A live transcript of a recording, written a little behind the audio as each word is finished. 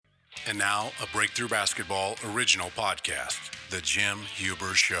And now, a Breakthrough Basketball original podcast, The Jim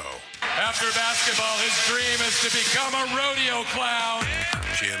Huber Show. After basketball, his dream is to become a rodeo clown.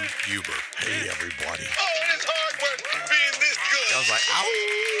 Jim Huber. Hey, everybody. Oh, it's hard work being this good. I was like, ow.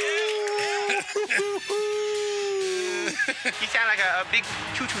 You sound like a big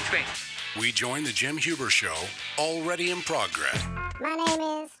choo-choo train. We join The Jim Huber Show, already in progress.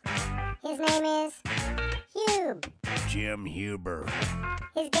 His name is Hube. Jim Huber.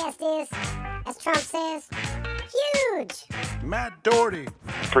 His guest is, as Trump says, huge. Matt Doherty.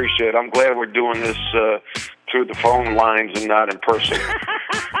 Appreciate it. I'm glad we're doing this through the phone lines and not in person.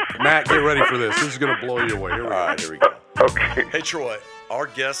 Matt, get ready for this. This is going to blow you away. All right, here we go. Okay. Hey, Troy, our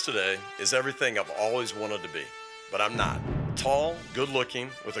guest today is everything I've always wanted to be, but I'm not. Tall, good-looking,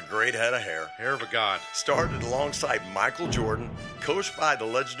 with a great head of hair. Hair of a god. Started alongside Michael Jordan, coached by the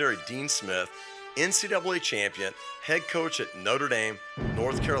legendary Dean Smith, NCAA champion, head coach at Notre Dame,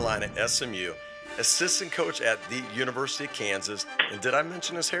 North Carolina, SMU, assistant coach at the University of Kansas. And did I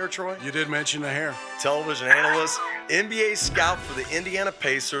mention his hair, Troy? You did mention the hair. Television analyst, NBA scout for the Indiana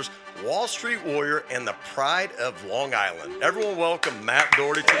Pacers, Wall Street Warrior, and the pride of Long Island. Everyone welcome Matt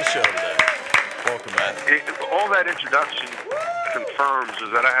Doherty to the show today. Welcome, Matt. All that introduction confirms is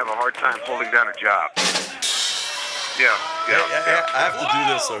that I have a hard time holding down a job. Yeah. I have to do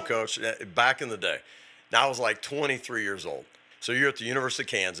this, though, Coach. Back in the day, now I was like 23 years old. So you're at the University of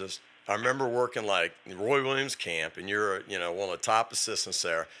Kansas. I remember working like Roy Williams camp, and you're one of the top assistants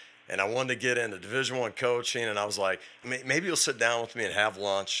there. And I wanted to get into Division I coaching, and I was like, maybe you'll sit down with me and have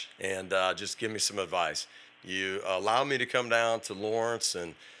lunch and just give me some advice. You allowed me to come down to Lawrence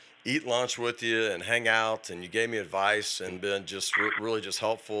and eat lunch with you and hang out, and you gave me advice and been just really just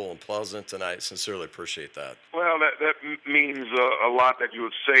helpful and pleasant, and I sincerely appreciate that. Well, that means a lot that you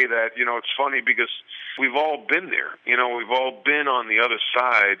would say that. It's funny because we've all been there. We've all been on the other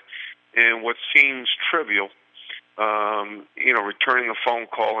side, and what seems trivial, returning a phone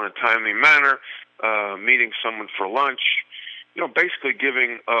call in a timely manner, meeting someone for lunch, basically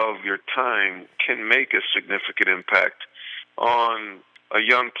giving of your time can make a significant impact on a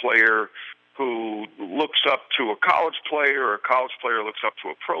young player who looks up to a college player, or a college player looks up to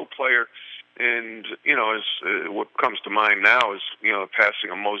a pro player. And, what comes to mind now is, the passing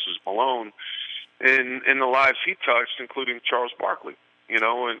of Moses Malone and the lives he touched, including Charles Barkley, and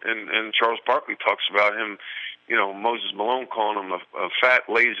Charles Barkley talks about him, Moses Malone calling him a fat,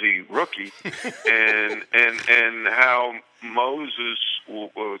 lazy rookie, and how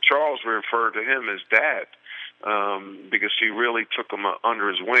Charles referred to him as dad. Because he really took him under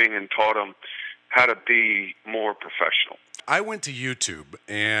his wing and taught him how to be more professional. I went to YouTube,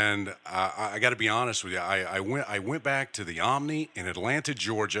 and I got to be honest with you. I went back to the Omni in Atlanta,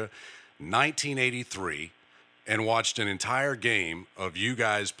 Georgia, 1983, and watched an entire game of you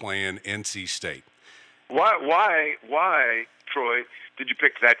guys playing NC State. Why, Troy, did you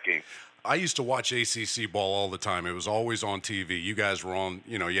pick that game? I used to watch ACC ball all the time. It was always on TV. You guys were on,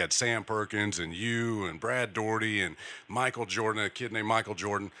 you had Sam Perkins and you and Brad Doherty and Michael Jordan, a kid named Michael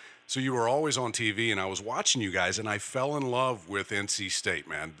Jordan. So you were always on TV, and I was watching you guys, and I fell in love with NC State,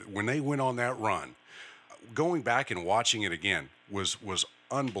 man. When they went on that run, going back and watching it again was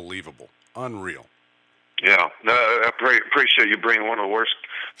unbelievable, unreal. Yeah, I appreciate you bringing one of the worst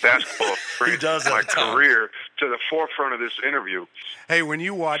basketball experiences of my career to the forefront of this interview. Hey, when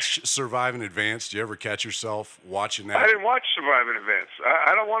you watch Survive in Advance, do you ever catch yourself watching that? I didn't watch Survive in Advance.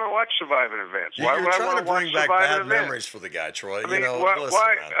 I don't want to watch Survive in Advance. You're trying to bring back bad memories for the guy, Troy. This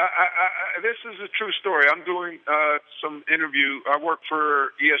is a true story. I'm doing some interview. I worked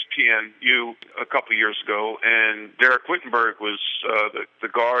for ESPN a couple of years ago, and Derek Whittenburg was the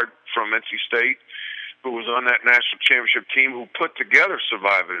guard from NC State, who was on that national championship team, who put together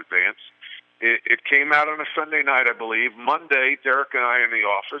Survive in Advance. It came out on a Sunday night, I believe. Monday, Derek and I are in the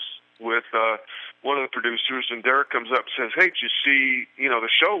office with one of the producers, and Derek comes up and says, "Hey, did you see, the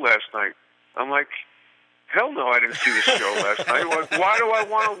show last night?" I'm like, "Hell no, I didn't see the show last night. Why do I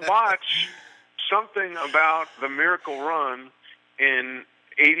want to watch something about the Miracle Run in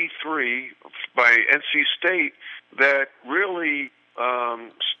 '83 by NC State that really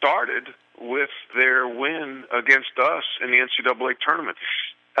started with their win against us in the NCAA tournament?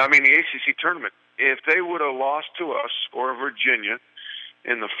 I mean, the ACC tournament. If they would have lost to us or Virginia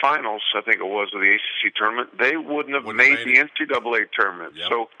in the finals, I think it was, of the ACC tournament, they wouldn't have made the NCAA tournament." Yep.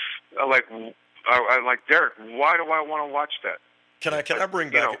 So, I like Derek. Why do I want to watch that? Can I bring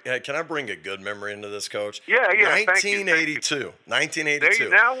back? Can I bring a good memory into this, Coach? Yeah. 1982. 1982.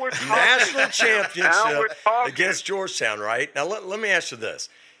 Now we're talking. National championship against Georgetown. Right now, let me ask you this: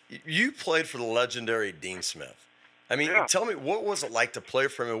 you played for the legendary Dean Smith. I mean, Yeah. tell me, what was it like to play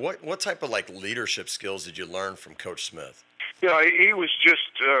for him? And what type of like leadership skills did you learn from Coach Smith? Yeah, he was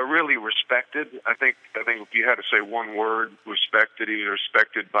just really respected. I think if you had to say one word, respected. He was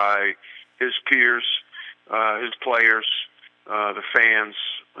respected by his peers, his players, the fans,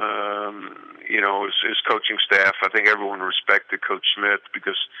 his coaching staff. I think everyone respected Coach Smith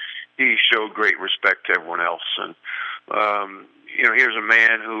because he showed great respect to everyone else. And here's a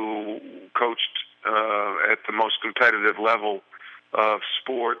man who coached at the most competitive level of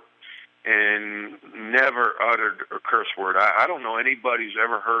sport and never uttered a curse word. I don't know anybody who's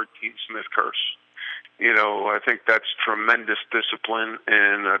ever heard Dean Smith curse. I think that's tremendous discipline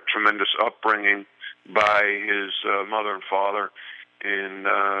and a tremendous upbringing by his mother and father in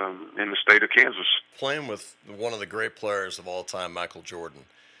the state of Kansas. Playing with one of the great players of all time, Michael Jordan,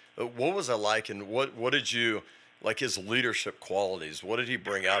 what was it like, and what did you like his leadership qualities? What did he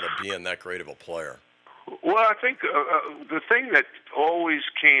bring out of being that great of a player? Well, I think the thing that always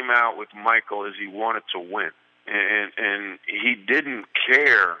came out with Michael is he wanted to win, and he didn't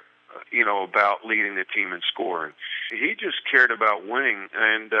care, about leading the team in scoring. He just cared about winning,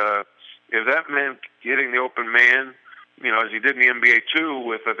 and if that meant getting the open man, as he did in the NBA too,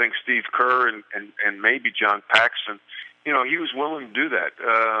 with I think Steve Kerr and maybe John Paxson, he was willing to do that.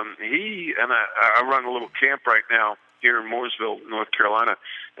 I run a little camp right now here in Mooresville, North Carolina,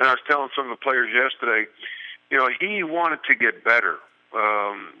 and I was telling some of the players yesterday, he wanted to get better.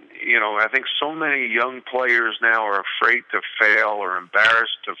 I think so many young players now are afraid to fail or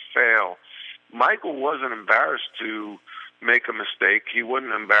embarrassed to fail. Michael wasn't embarrassed to make a mistake. He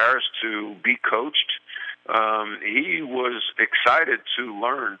wasn't embarrassed to be coached. He was excited to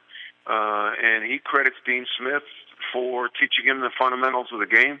learn, and he credits Dean Smith for teaching him the fundamentals of the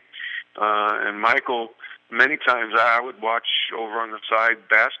game. And Michael, many times I would watch over on the side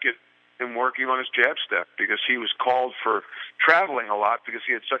basket him working on his jab step because he was called for traveling a lot because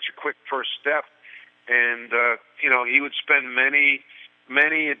he had such a quick first step. And, he would spend many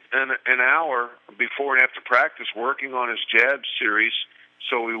an hour before and after practice working on his jab series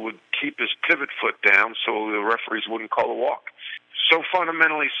so he would keep his pivot foot down so the referees wouldn't call a walk. So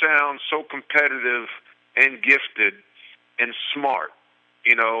fundamentally sound, so competitive and gifted and smart,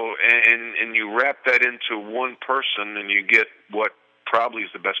 and you wrap that into one person and you get what probably is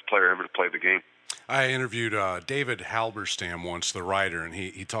the best player ever to play the game. I interviewed David Halberstam once, the writer, and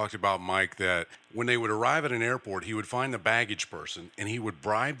he talked about Mike that when they would arrive at an airport, he would find the baggage person, and he would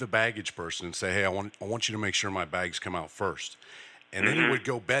bribe the baggage person and say, hey, I want you to make sure my bags come out first. And then he would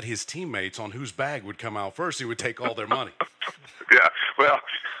go bet his teammates on whose bag would come out first. He would take all their money. Yeah, well,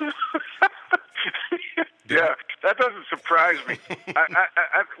 yeah, that doesn't surprise me.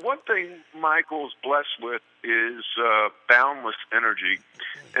 One thing Michael's blessed with is boundless energy,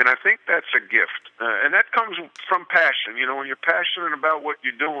 and I think that's a gift. And that comes from passion. When you're passionate about what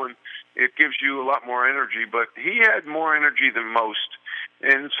you're doing, it gives you a lot more energy. But he had more energy than most.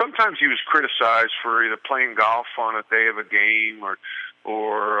 And sometimes he was criticized for either playing golf on a day of a game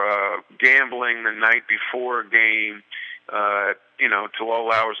or gambling the night before a game, till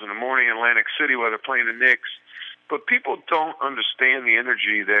all hours in the morning in Atlantic City while they're playing the Knicks. But people don't understand the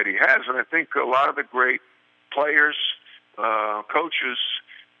energy that he has. And I think a lot of the great players, coaches,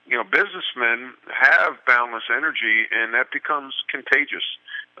 businessmen have boundless energy, and that becomes contagious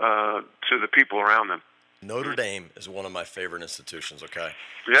to the people around them. Notre Dame is one of my favorite institutions. Okay,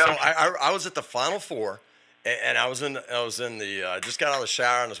 Yeah. So I was at the Final Four, and I was in the I just got out of the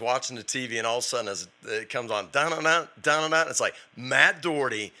shower and was watching the TV, and all of a sudden as it comes on, down and out, it's like Matt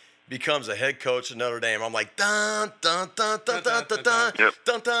Doherty becomes a head coach at Notre Dame. I'm like dun dun dun dun dun dun dun Yep.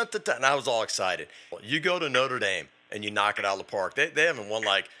 dun dun dun dun, and I was all excited. You go to Notre Dame and you knock it out of the park. They haven't won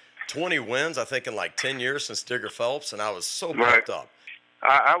like 20 wins, I think, in like 10 years since Digger Phelps, and I was so pumped up.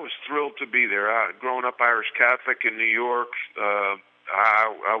 I was thrilled to be there. Growing up Irish Catholic in New York,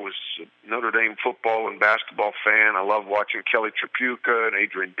 I was a Notre Dame football and basketball fan. I loved watching Kelly Tripucka and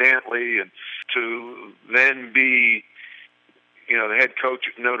Adrian Dantley, and to then be, the head coach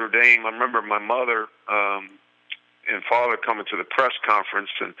at Notre Dame. I remember my mother and father coming to the press conference,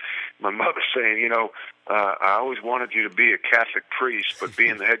 and my mother saying, I always wanted you to be a Catholic priest, but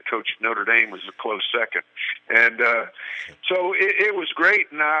being the head coach at Notre Dame was a close second. And so it was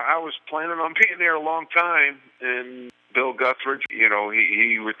great, and I was planning on being there a long time. And Bill Guthridge,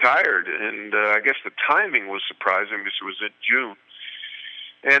 he retired, and I guess the timing was surprising because it was in June.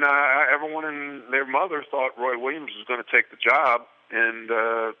 And everyone and their mother thought Roy Williams was going to take the job, and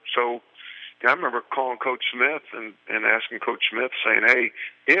so I remember calling Coach Smith and asking Coach Smith, saying, hey,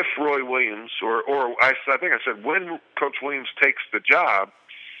 if Roy Williams, or I think I said, when Coach Williams takes the job,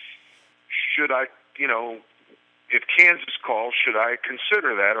 should I, if Kansas calls, should I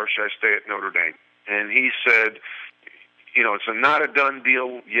consider that or should I stay at Notre Dame? And he said, it's not a done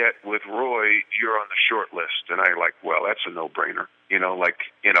deal yet with Roy. You're on the short list. And I well, that's a no-brainer.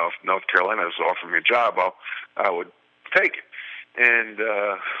 If North Carolina was offering me a job, I would take it. And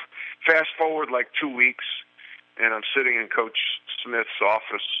fast forward 2 weeks, and I'm sitting in Coach Smith's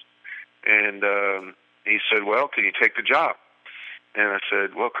office, and he said, well, can you take the job? And I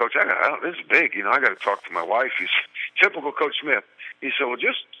said, well, Coach, this is big. I got to talk to my wife. He's typical Coach Smith. He said, well,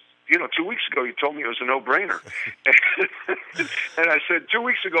 just 2 weeks ago you told me it was a no-brainer. And I said, 2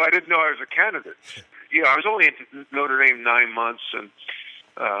 weeks ago I didn't know I was a candidate. I was only at Notre Dame 9 months, and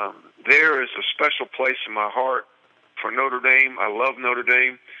there is a special place in my heart for Notre Dame. I love Notre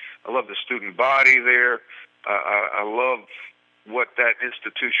Dame. I love the student body there. I love what that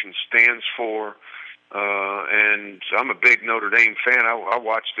institution stands for. And I'm a big Notre Dame fan. I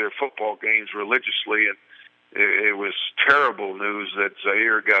watch their football games religiously, and it was terrible news that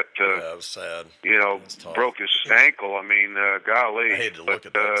Zaire got, that was sad. broke his ankle. I mean, golly. I hate to look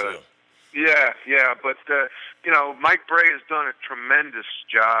at that, too. Yeah, but Mike Bray has done a tremendous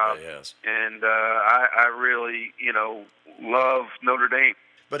job, Yeah, he has. and I really, love Notre Dame.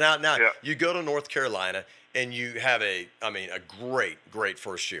 But now you go to North Carolina, and you have a great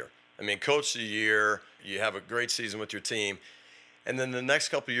first year. Coach of the year, you have a great season with your team, and then the next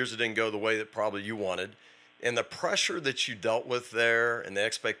couple of years it didn't go the way that probably you wanted. And the pressure that you dealt with there and the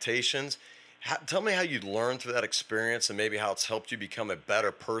expectations, tell me how you learned through that experience and maybe how it's helped you become a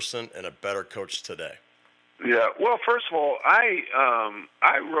better person and a better coach today. Yeah, well, first of all, I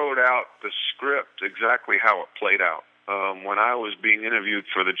wrote out the script exactly how it played out. When I was being interviewed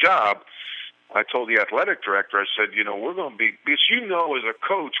for the job, I told the athletic director, I said, we're going to be, because as a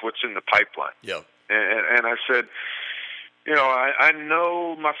coach what's in the pipeline. Yeah. And I said, I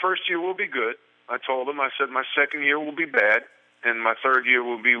know my first year will be good. I told him, I said, my second year will be bad, and my third year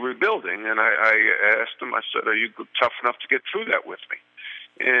will be rebuilding. And I asked him, I said, are you tough enough to get through that with me?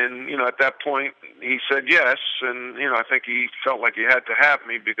 And, at that point, he said yes. And, I think he felt like he had to have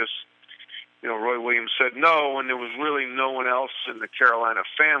me because, Roy Williams said no, and there was really no one else in the Carolina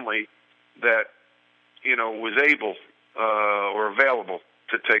family that, was able or available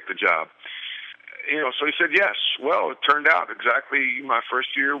to take the job. So he said yes. Well, it turned out exactly my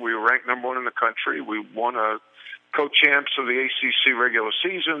first year. We were ranked number 1 in the country. We won a co-champs of the ACC regular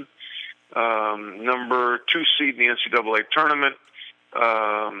season, number 2 seed in the NCAA tournament,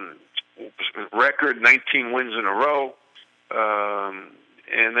 record 19 wins in a row.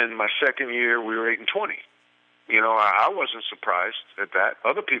 And then my second year, we were 8-20. I wasn't surprised at that.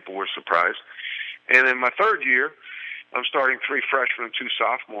 Other people were surprised. And then my third year, I'm starting 3 freshmen and 2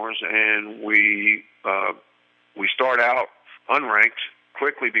 sophomores, and we start out unranked,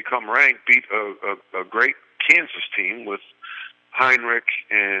 quickly become ranked, beat a great Kansas team with Heinrich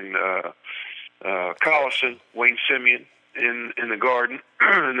and Collison, Wayne Simeon in the Garden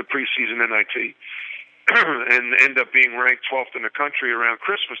in the preseason NIT, and end up being ranked 12th in the country around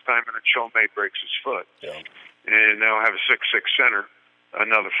Christmas time, and then Chomay breaks his foot. Yeah. And now I have a 6'6" center,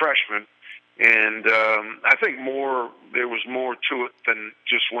 another freshman. And I think there was more to it than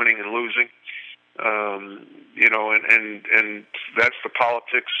just winning and losing. And that's the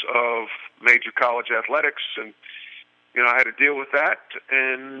politics of major college athletics. And, I had to deal with that.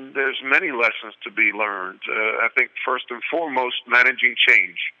 And there's many lessons to be learned. I think first and foremost, managing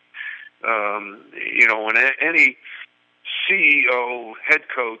change. When any CEO, head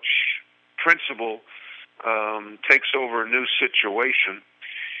coach, principal takes over a new situation,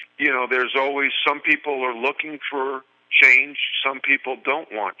 there's always some people are looking for change. Some people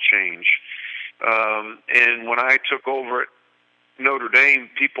don't want change. And when I took over at Notre Dame,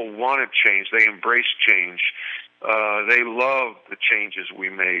 people wanted change. They embraced change. They loved the changes we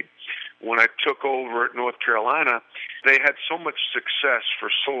made. When I took over at North Carolina, they had so much success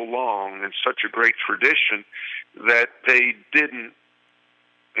for so long and such a great tradition that they didn't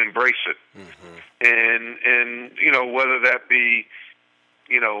embrace it. Mm-hmm. And whether that be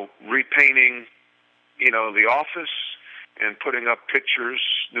repainting, the office and putting up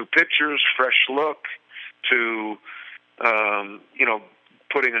new pictures, fresh look, to,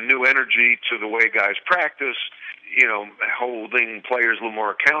 putting a new energy to the way guys practice, holding players a little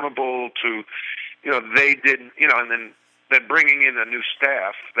more accountable to, they didn't, and then bringing in a new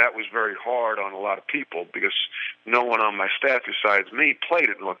staff, that was very hard on a lot of people because no one on my staff besides me played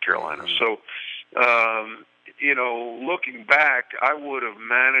at North Carolina. Mm-hmm. So, looking back, I would have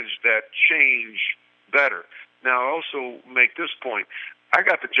managed that change better. Now, I also make this point. I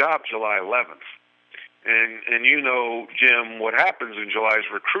got the job July 11th. And Jim, what happens in July is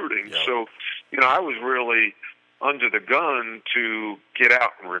recruiting. Yeah. So, I was really under the gun to get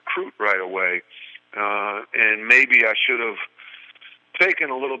out and recruit right away. And maybe I should have taken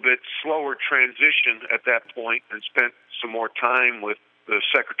a little bit slower transition at that point and spent some more time with the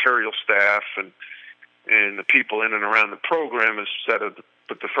secretarial staff and the people in and around the program instead of.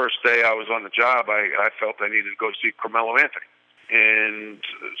 But the first day I was on the job, I felt I needed to go see Carmelo Anthony. And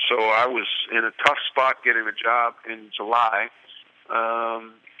so I was in a tough spot getting a job in July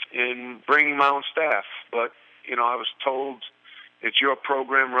in bringing my own staff. But, you know, I was told it's your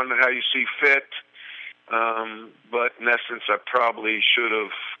program, run it how you see fit. But in essence, I probably should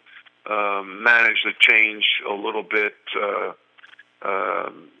have managed the change a little bit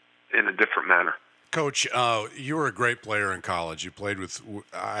in a different manner. Coach, you were a great player in college. You played with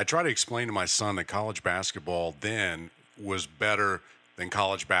 – I try to explain to my son that college basketball then was better than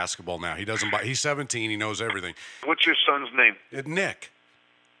college basketball now. He's 17. He knows everything. What's your son's name? Nick.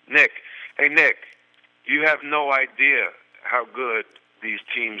 Nick. Hey, Nick, you have no idea how good these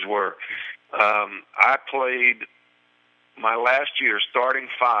teams were. I played my last year starting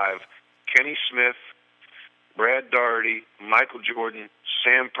 5, Kenny Smith, Brad Daugherty, Michael Jordan,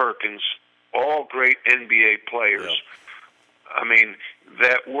 Sam Perkins, all great NBA players. Yep. I mean,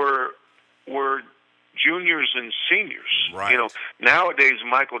 that were juniors and seniors. Right. You know, nowadays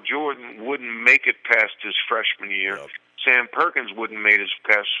Michael Jordan wouldn't make it past his freshman year. Yep. Sam Perkins wouldn't have made it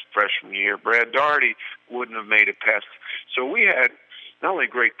past freshman year. Brad Daugherty wouldn't have made it past. So we had not only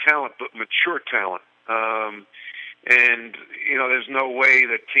great talent, but mature talent. And, you know, there's no way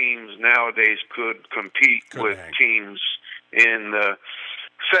that teams nowadays could compete with teams in the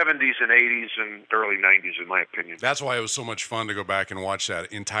 70s and 80s and early 90s, in my opinion. That's why it was so much fun to go back and watch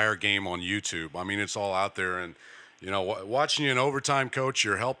that entire game on YouTube. I mean, it's all out there. And, you know, watching you in overtime, Coach,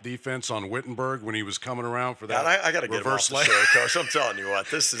 your help defense on Wittenberg when he was coming around for that I got to get him off the show, Coach. I'm telling you what.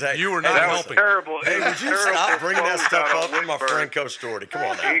 This is you were not that helping. Was terrible. Hey, would you stop bringing that stuff up with my friend Coach Daugherty? Come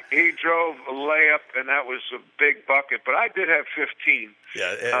on now. He drove a layup, and that was a big bucket. But I did have 15.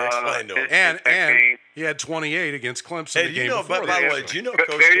 Yeah, explain to him. And he had 28 against Clemson the game before by the that. way, do you know Coach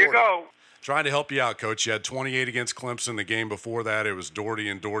there Daugherty? You go. Trying to help you out, Coach. You had 28 against Clemson the game before that. It was Daugherty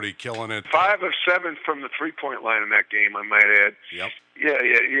and Daugherty killing it. 5 of 7 from the three-point line in that game, I might add. Yep. Yeah.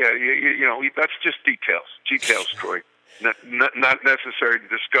 You know, that's just details, Troy. Not necessary to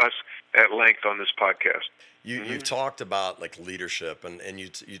discuss at length on this podcast. You talked about like leadership, and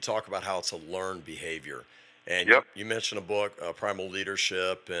you talk about how it's a learned behavior. And Yep. you mentioned a book, Primal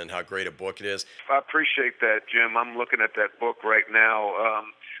Leadership, and how great a book it is. I appreciate that, Jim. I'm looking at that book right now.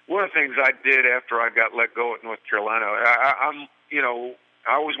 One of the things I did after I got let go at North Carolina, I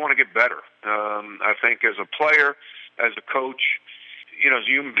always want to get better. I think as a player, as a coach, you know, as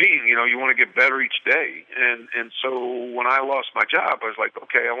a human being, you know, you want to get better each day. And so when I lost my job, I was like,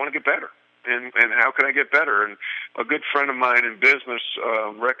 okay, I want to get better. And how can I get better? And a good friend of mine in business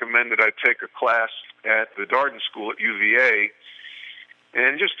recommended I take a class at the Darden School at UVA,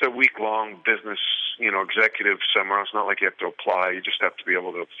 and just a week-long business, you know, executive seminar. It's not like you have to apply; you just have to be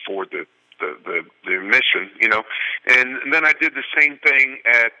able to afford the admission, you know. And then I did the same thing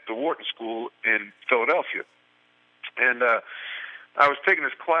at the Wharton School in Philadelphia, and I was taking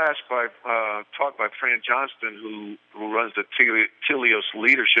this class taught by Fran Johnston, who runs the Telios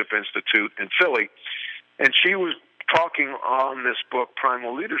Leadership Institute in Philly, and she was talking on this book,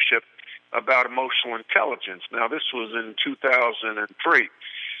 Primal Leadership, about emotional intelligence. Now, this was in 2003,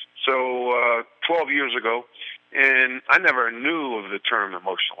 so 12 years ago, and I never knew of the term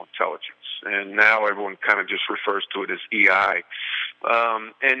emotional intelligence, and now everyone kind of just refers to it as EI.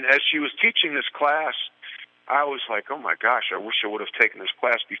 And as she was teaching this class, I was like, oh my gosh, I wish I would have taken this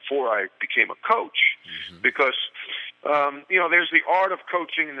class before I became a coach, because you know, there's the art of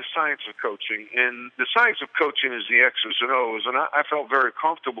coaching and the science of coaching, and the science of coaching is the X's and O's, and I felt very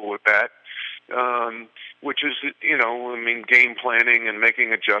comfortable with that, which is, you know, I mean, game planning and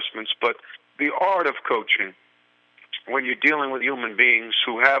making adjustments. But the art of coaching, when you're dealing with human beings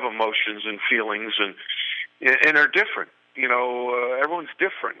who have emotions and feelings and are different, you know, everyone's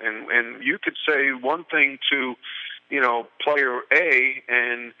different, and you could say one thing to, you know, player A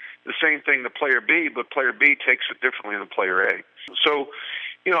and the same thing to player B, but player B takes it differently than player A. So,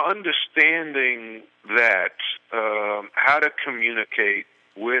 you know, understanding that, how to communicate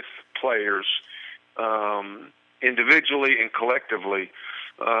with players individually and collectively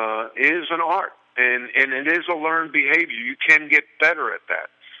is an art, and it is a learned behavior. You can get better at that.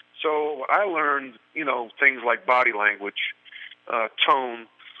 So I learned, you know, things like body language, tone.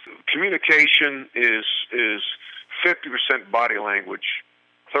 Communication is 50% body language,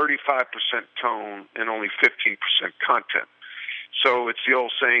 35% tone, and only 15% content. So it's the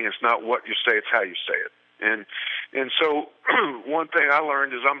old saying, it's not what you say, it's how you say it. And And so one thing I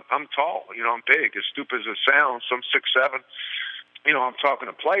learned is I'm tall. I'm big. As stupid as it sounds, I'm 6'7". I'm talking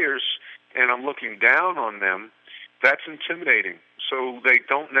to players and I'm looking down on them. That's intimidating. So they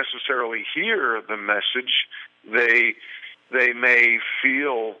don't necessarily hear the message. They may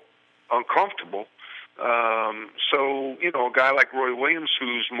feel uncomfortable. So a guy like Roy Williams,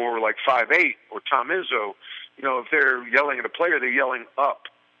 who's more like 5'8", or Tom Izzo, if they're yelling at a player, they're yelling up.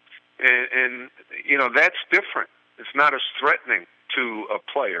 And that's different. It's not as threatening to a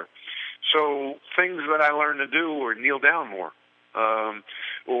player. So things that I learned to do are kneel down more.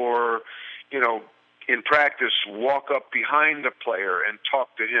 Or in practice, walk up behind the player and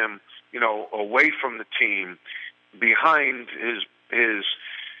talk to him, away from the team, behind his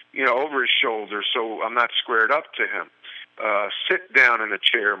over his shoulder, so I'm not squared up to him. Sit down in a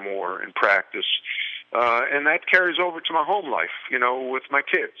chair more in practice. And that carries over to my home life, with my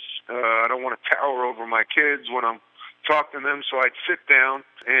kids. I don't want to tower over my kids when I'm talking to them, so I'd sit down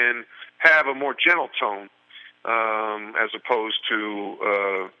and have a more gentle tone as opposed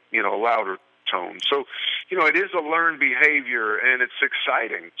to, a louder tone. So, it is a learned behavior, and it's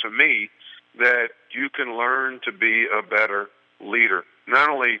exciting to me that you can learn to be a better leader, not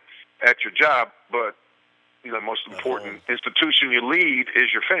only at your job, but the most important institution you lead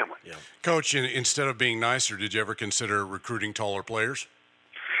is your family. Yeah. Coach, instead of being nicer, did you ever consider recruiting taller players?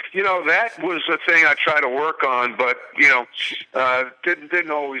 That was a thing I tried to work on, but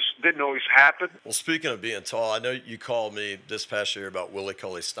didn't always happen. Well, speaking of being tall, I know you called me this past year about Willie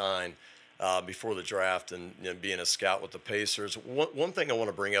Cauley-Stein before the draft and being a scout with the Pacers. One thing I want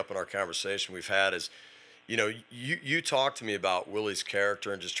to bring up in our conversation we've had is, you talked to me about Willie's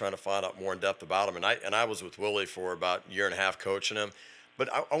character and just trying to find out more in depth about him. And I was with Willie for about a year and a half coaching him. But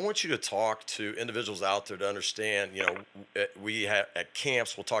I want you to talk to individuals out there to understand, we have, at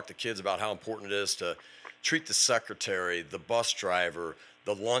camps, we'll talk to kids about how important it is to treat the secretary, the bus driver,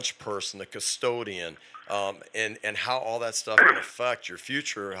 the lunch person, the custodian, and how all that stuff can affect your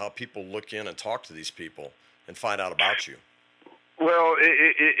future, how people look in and talk to these people and find out about you. Well,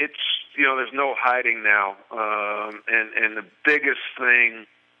 it's, there's no hiding now. And the biggest thing,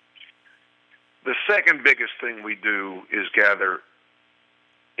 the second biggest thing we do is gather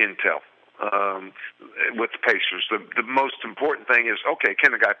intel with the Pacers. The most important thing is, okay,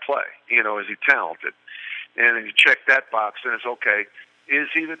 can the guy play? Is he talented? And then you check that box, and it's, okay, is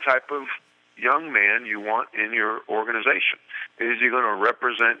he the type of young man you want in your organization? Is he going to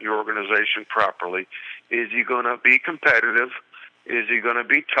represent your organization properly? Is he going to be competitive? Is he going to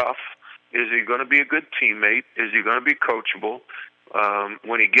be tough? Is he going to be a good teammate? Is he going to be coachable?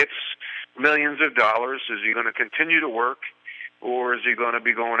 When he gets millions of dollars, is he going to continue to work? Or is he going to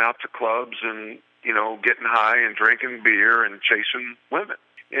be going out to clubs and, getting high and drinking beer and chasing women?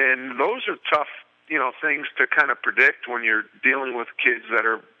 And those are tough, things to kind of predict when you're dealing with kids that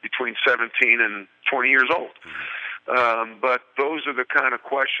are between 17 and 20 years old. But those are the kind of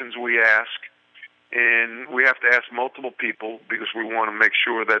questions we ask. And we have to ask multiple people because we want to make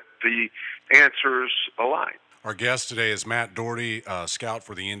sure that the answers align. Our guest today is Matt Doherty, scout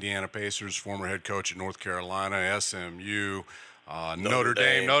for the Indiana Pacers, former head coach at North Carolina, SMU, Notre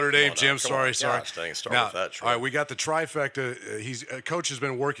Dame. Jim, sorry. Gosh, dang, start now, with that, Troy. all right, we got the trifecta. Coach has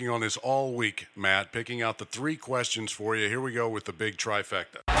been working on this all week, Matt, picking out the 3 questions for you. Here we go with the big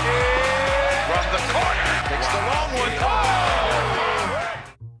trifecta. From the corner, takes the long one.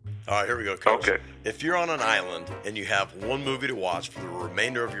 All right, here we go, Coach. Okay. If you're on an island and you have one movie to watch for the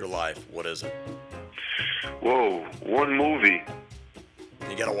remainder of your life, what is it? Whoa, one movie.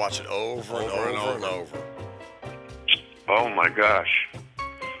 You got to watch it over and over. Oh, my gosh.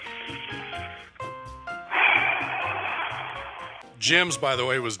 Jim's, by the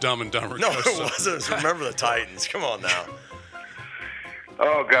way, was Dumb and Dumber. No, it wasn't. Remember the Titans. Come on now.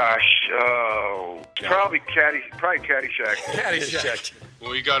 Oh, gosh. Probably Caddyshack. Caddyshack.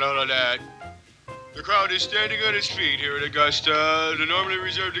 Well, you got all of that. The crowd is standing on its feet here at Augusta. The normally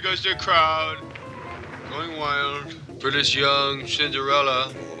reserved Augusta crowd going wild for this young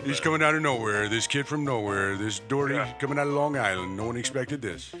Cinderella. He's coming out of nowhere. This kid from nowhere. This Doherty coming out of Long Island. No one expected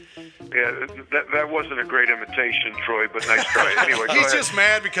this. Yeah, that wasn't a great imitation, Troy, but nice try. Anyway, he's just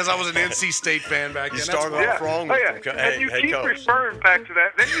mad because I was an NC State fan back then. You started off wrong with him. And you keep referring back to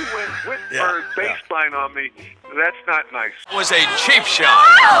that. Then you went Whitford baseline on me. That's not nice. It was a cheap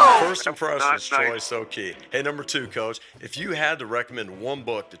shot. First impressions, Troy, nice. so key. Hey, number 2, Coach. If you had to recommend one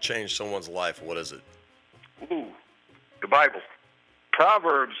book to change someone's life, what is it? Ooh, the Bible.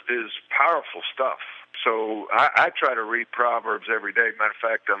 Proverbs is powerful stuff. So I try to read Proverbs every day. Matter of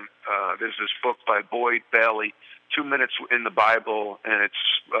fact, there's this book by Boyd Bailey, 2 Minutes in the Bible, and it's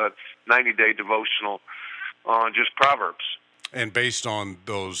a 90-day devotional. on just Proverbs. And based on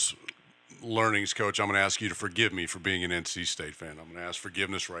those learnings, Coach, I'm going to ask you to forgive me for being an NC State fan. I'm going to ask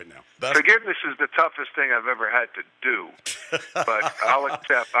forgiveness right now. Forgiveness is the toughest thing I've ever had to do, but I'll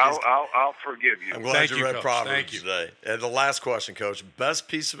accept. I'll forgive you. I'm glad you read Coach. Proverbs Thank you. today. And the last question, Coach. Best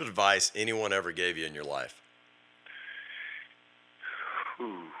piece of advice anyone ever gave you in your life?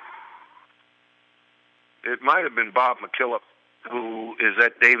 It might have been Bob McKillop, who is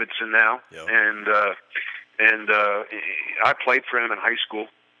at Davidson now, Yep. and I played for him in high school,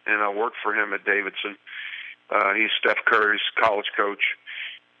 and I worked for him at Davidson. He's Steph Curry's college coach.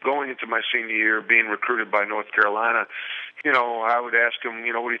 Going into my senior year, being recruited by North Carolina, I would ask him,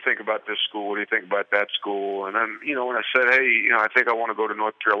 what do you think about this school? What do you think about that school? And then, when I said, hey, I think I want to go to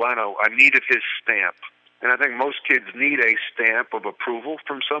North Carolina, I needed his stamp. And I think most kids need a stamp of approval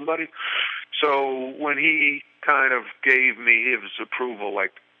from somebody. So when he kind of gave me his approval,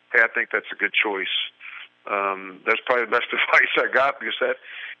 like, hey, I think that's a good choice, that's probably the best advice I got, because that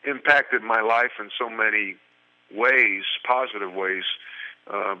impacted my life in so many ways, positive ways,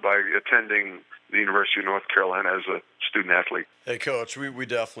 by attending the University of North Carolina as a student athlete. Hey, Coach, we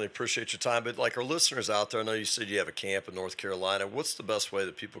definitely appreciate your time. But like our listeners out there, I know you said you have a camp in North Carolina. What's the best way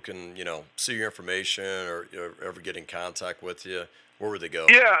that people can, see your information or ever get in contact with you? Where would they go?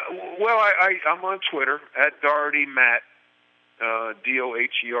 Yeah, well, I'm on Twitter at Doherty Matt,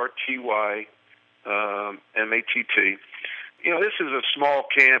 DOHERTY MATT. This is a small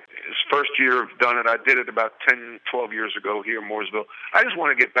camp. It's first year I've done it. I did it about 10, 12 years ago here in Mooresville. I just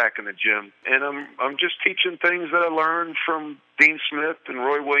want to get back in the gym, and I'm just teaching things that I learned from Dean Smith and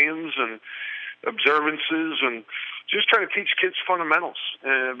Roy Williams and observances, and just trying to teach kids fundamentals.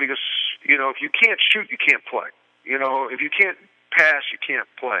 Because if you can't shoot, you can't play. If you can't pass, you can't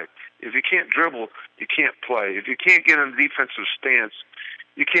play. If you can't dribble, you can't play. If you can't get in a defensive stance,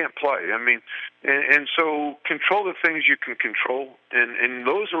 you can't play. And so control the things you can control, and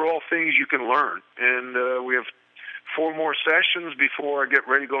those are all things you can learn. And we have 4 more sessions before I get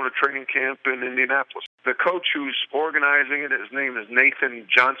ready to go to training camp in Indianapolis. The coach who's organizing it, his name is Nathan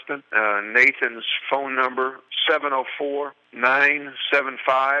Johnston. Nathan's phone number,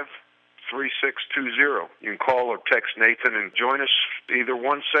 704-975-3620. You can call or text Nathan and join us either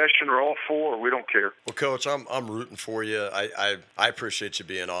one session or all 4. We don't care. Well, Coach, I'm rooting for you. I appreciate you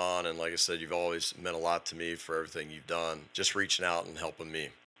being on, and like I said, you've always meant a lot to me for everything you've done, just reaching out and helping me.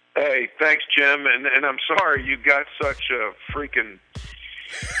 Hey, thanks, Jim, and I'm sorry you got such a freaking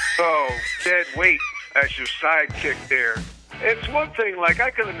dead weight as your sidekick there. It's one thing, like,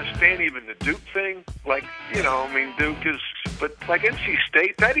 I can understand even the Duke thing. Like, Duke is, but like NC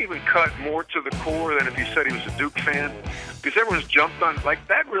State, that even cut more to the core than if you said he was a Duke fan. Because everyone's jumped on, like,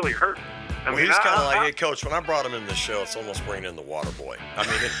 that really hurt. He's kind of like, hey, Coach, when I brought him in the show, it's almost bringing in the water boy.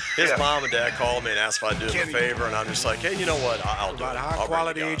 His mom and dad called me and asked if I'd do him a favor, and I'm just like, hey, you know what? I'll do it. High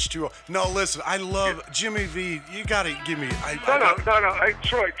quality H2O. No, listen, I love Jimmy V. You got to give me. No. Hey,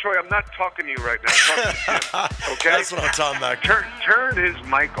 Troy, I'm not talking to you right now. I'm talking to Jim, okay? That's what I'm talking about. Turn his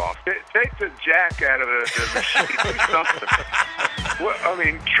mic off. Take the jack out of the machine. Do something.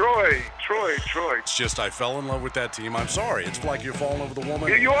 Troy. It's just I fell in love with that team. I'm sorry. It's like you fall in love with a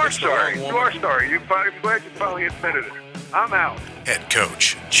woman. You are sorry. You are sorry. I'm glad you finally admitted it. I'm out. Head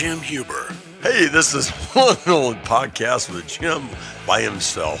coach Jim Huber Hey, this is one old podcast with Jim by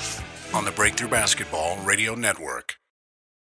himself on the Breakthrough Basketball Radio Network.